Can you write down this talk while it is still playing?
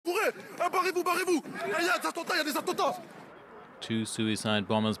barrez-vous, barrez-vous. Il y a des attentats, il y a des attentats. 2 suicide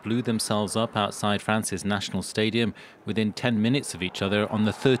bombers blew themselves up outside France's National Stadium within 10 minutes of each other on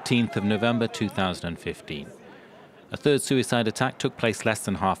the 13th of November 2015. A third suicide attack took place less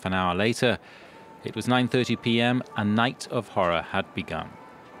than half an hour later. It was 9:30 p.m. A night of horror had begun.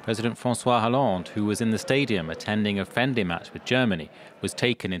 President François Hollande, who was in the stadium attending a friendly match with Germany, was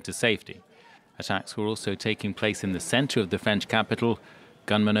taken into safety. Attacks were also taking place in the center of the French capital.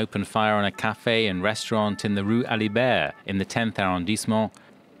 Gunmen opened fire on a cafe and restaurant in the Rue Alibert in the 10th arrondissement,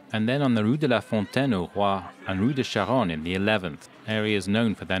 and then on the Rue de la Fontaine au Roi and Rue de Charonne in the 11th, areas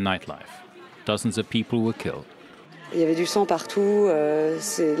known for their nightlife. Dozens of people were killed. Il y avait du sang partout,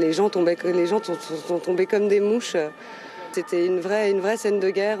 les gens sont tombés comme des mouches. C'était une vraie scène de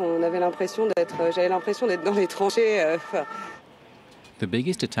guerre. J'avais l'impression d'être dans les tranchées. The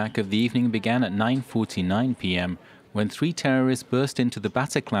biggest attack of the evening began at 9:49 p.m. when 3 terrorists burst into the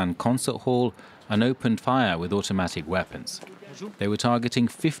Bataclan concert hall and opened fire with automatic weapons. They were targeting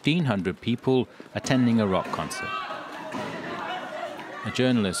 1,500 people attending a rock concert. A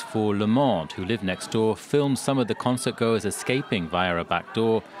journalist for Le Monde who lived next door filmed some of the concertgoers escaping via a back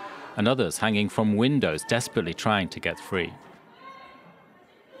door and others hanging from windows desperately trying to get free.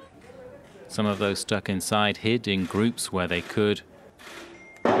 Some of those stuck inside hid in groups where they could.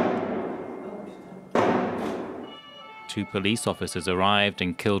 2 police officers arrived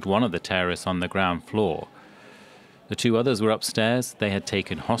and killed one of the terrorists on the ground floor. The 2 others were upstairs. They had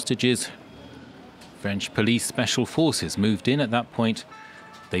taken hostages. French police special forces moved in at that point.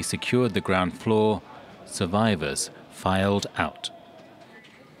 They secured the ground floor. Survivors filed out.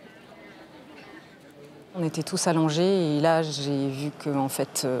 On était tous allongés et là j'ai vu qu'en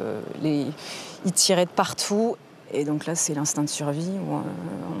fait ils tiraient de partout. Et donc là, c'est l'instinct de survie où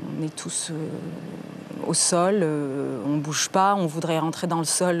on est tous au sol, on ne bouge pas, on voudrait rentrer dans le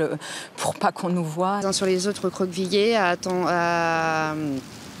sol pour pas qu'on nous voie. Les uns sur les autres recroquevillés, à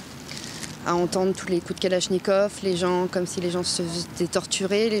entendre tous les coups de Kalachnikov, les gens comme si les gens se faisaient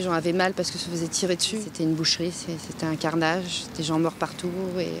torturer, les gens avaient mal parce que se faisaient tirer dessus. C'était une boucherie, c'était un carnage, des gens morts partout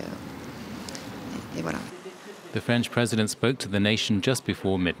et voilà. The French president spoke to the nation just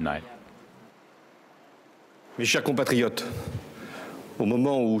before midnight. Mes chers compatriotes, au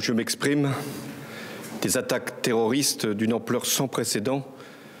moment où je m'exprime, des attaques terroristes d'une ampleur sans précédent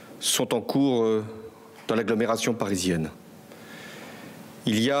sont en cours dans l'agglomération parisienne.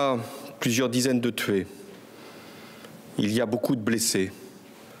 Il y a plusieurs dizaines de tués. Il y a beaucoup de blessés.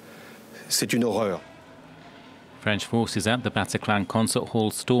 C'est une horreur. French forces at the Bataclan concert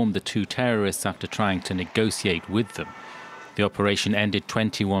hall stormed the 2 terrorists after trying to negotiate with them. The operation ended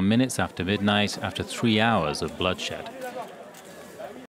 21 minutes after midnight after 3 hours of bloodshed.